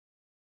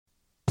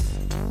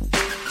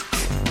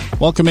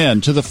Welcome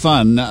in to the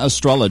Fun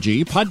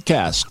Astrology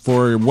Podcast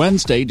for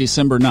Wednesday,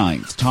 December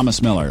 9th. Thomas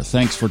Miller,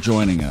 thanks for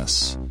joining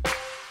us.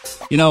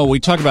 You know, we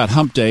talk about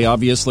hump day.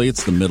 Obviously,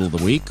 it's the middle of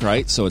the week,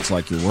 right? So it's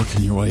like you're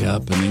working your way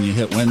up, and then you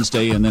hit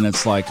Wednesday, and then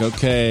it's like,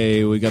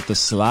 okay, we got the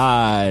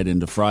slide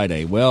into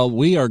Friday. Well,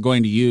 we are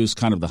going to use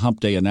kind of the hump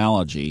day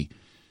analogy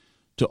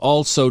to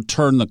also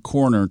turn the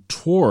corner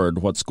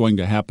toward what's going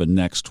to happen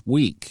next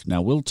week.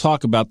 Now, we'll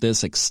talk about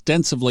this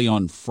extensively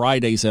on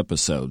Friday's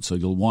episode, so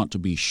you'll want to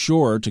be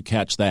sure to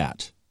catch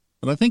that.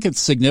 But I think it's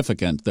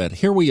significant that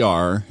here we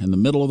are in the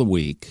middle of the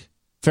week,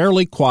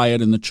 fairly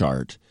quiet in the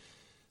chart.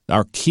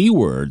 Our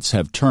keywords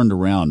have turned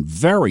around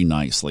very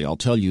nicely. I'll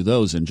tell you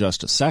those in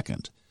just a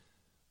second.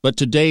 But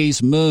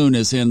today's moon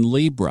is in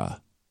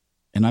Libra,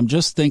 and I'm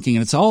just thinking,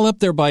 and it's all up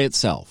there by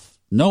itself.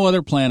 No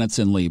other planets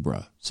in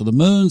Libra. So the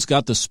moon's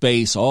got the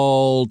space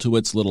all to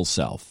its little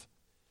self.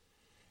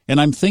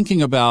 And I'm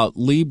thinking about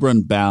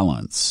Libran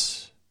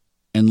balance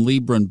and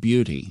Libran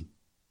beauty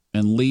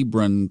and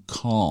Libran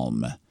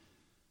calm.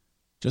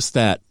 Just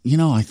that,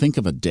 I think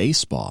of a day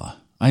spa.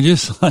 I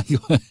just like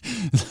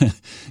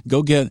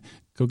go get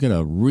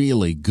a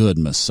really good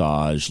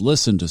massage,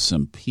 listen to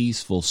some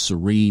peaceful,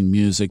 serene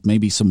music,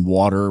 maybe some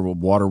water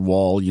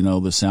wall,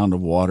 the sound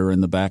of water in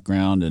the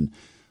background, and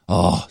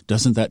oh,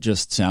 doesn't that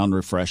just sound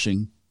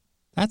refreshing?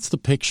 That's the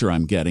picture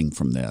I'm getting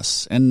from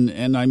this.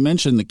 And I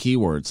mentioned the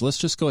keywords. Let's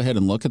just go ahead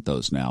and look at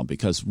those now,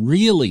 because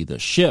really the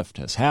shift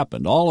has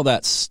happened. All of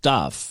that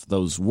stuff,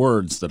 those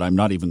words that I'm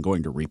not even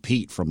going to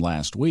repeat from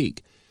last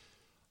week,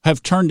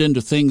 have turned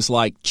into things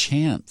like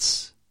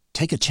chance.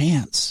 Take a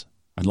chance.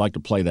 I'd like to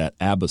play that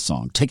ABBA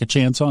song, Take a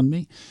Chance on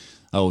Me.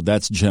 Oh,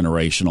 that's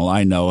generational.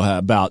 I know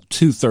about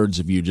 2/3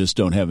 of you just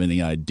don't have any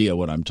idea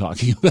what I'm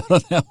talking about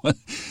on that one.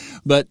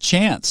 But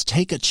chance,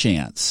 take a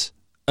chance.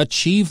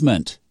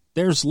 Achievement,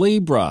 there's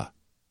Libra.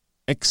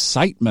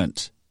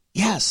 Excitement,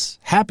 yes.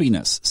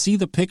 Happiness, see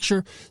the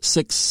picture?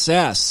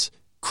 Success,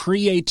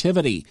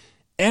 creativity,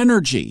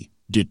 energy,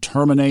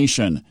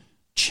 determination,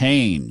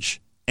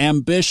 change,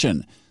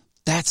 ambition.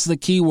 That's the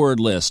keyword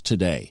list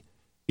today.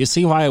 You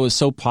see why I was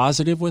so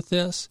positive with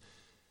this?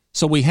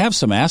 So we have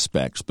some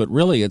aspects, but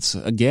really it's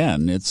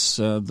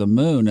the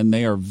moon, and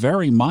they are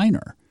very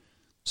minor.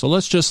 So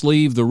let's just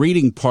leave the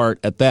reading part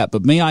at that.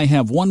 But may I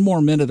have one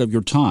more minute of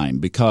your time,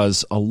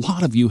 because a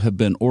lot of you have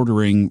been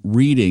ordering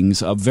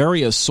readings of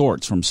various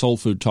sorts from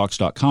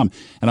soulfoodtalks.com,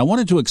 and I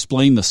wanted to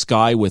explain the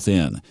sky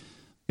within.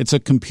 It's a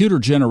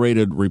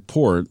computer-generated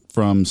report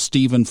from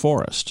Stephen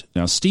Forrest.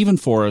 Now, Stephen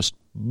Forrest,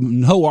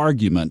 no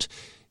argument,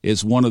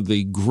 is one of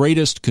the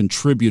greatest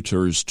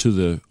contributors to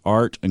the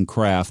art and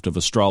craft of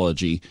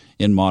astrology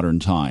in modern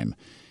time.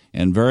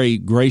 And very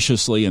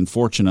graciously and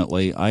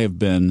fortunately, I have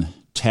been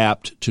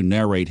tapped to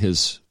narrate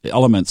his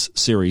Elements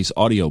series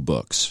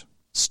audiobooks.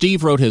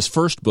 Steve wrote his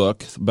first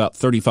book about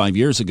 35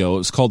 years ago. It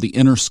was called The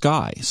Inner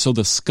Sky. So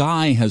the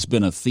sky has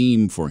been a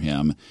theme for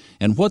him.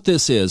 And what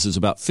this is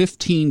about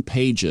 15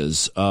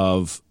 pages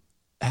of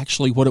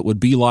actually what it would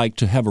be like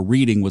to have a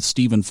reading with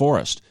Stephen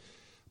Forrest.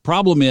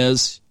 Problem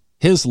is,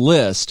 his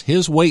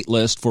wait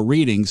list for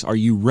readings, are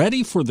you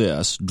ready for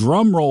this?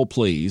 Drum roll,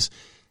 please.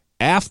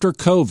 After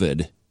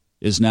COVID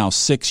is now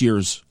 6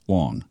 years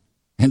long.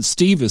 And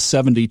Steve is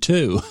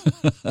 72.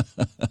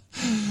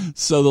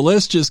 So the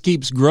list just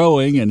keeps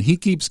growing, and he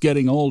keeps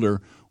getting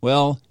older.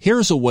 Well,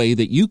 here's a way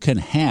that you can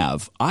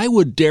have, I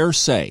would dare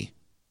say,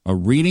 a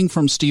reading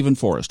from Stephen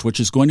Forrest,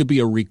 which is going to be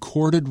a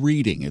recorded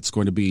reading. It's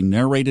going to be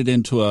narrated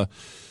into a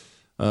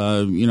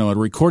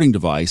recording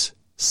device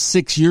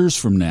 6 years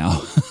from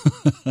now,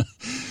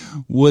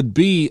 would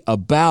be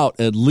about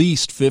at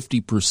least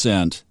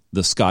 50%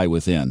 the sky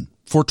within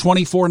for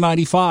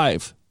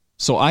 $24.95.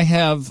 So I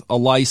have a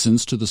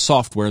license to the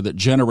software that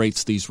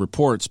generates these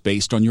reports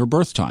based on your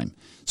birth time.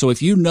 So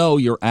if you know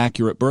your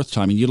accurate birth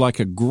time and you'd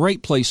like a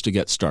great place to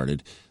get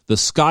started, the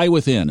Sky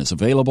Within is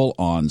available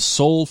on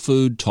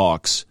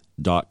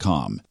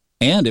soulfoodtalks.com.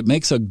 And it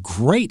makes a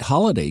great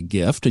holiday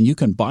gift, and you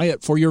can buy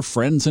it for your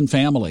friends and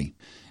family.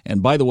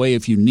 And by the way,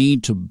 if you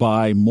need to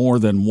buy more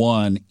than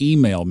one,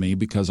 email me,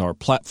 because our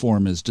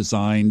platform is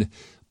designed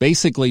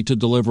basically to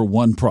deliver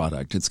one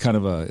product. It's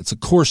a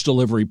course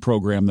delivery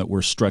program that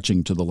we're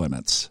stretching to the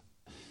limits.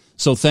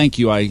 So thank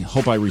you. I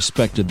hope I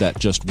respected that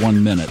just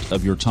 1 minute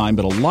of your time,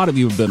 but a lot of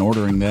you have been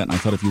ordering that, and I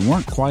thought if you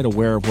weren't quite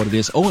aware of what it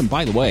is, oh, and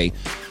by the way,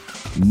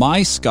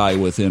 my Sky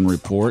Within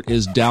report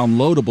is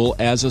downloadable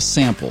as a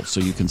sample, so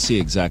you can see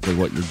exactly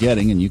what you're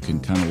getting, and you can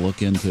kind of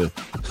look into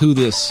who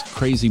this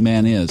crazy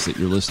man is that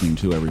you're listening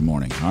to every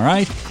morning. All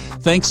right?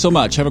 Thanks so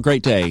much. Have a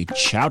great day.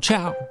 Ciao,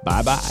 ciao.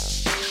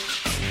 Bye-bye.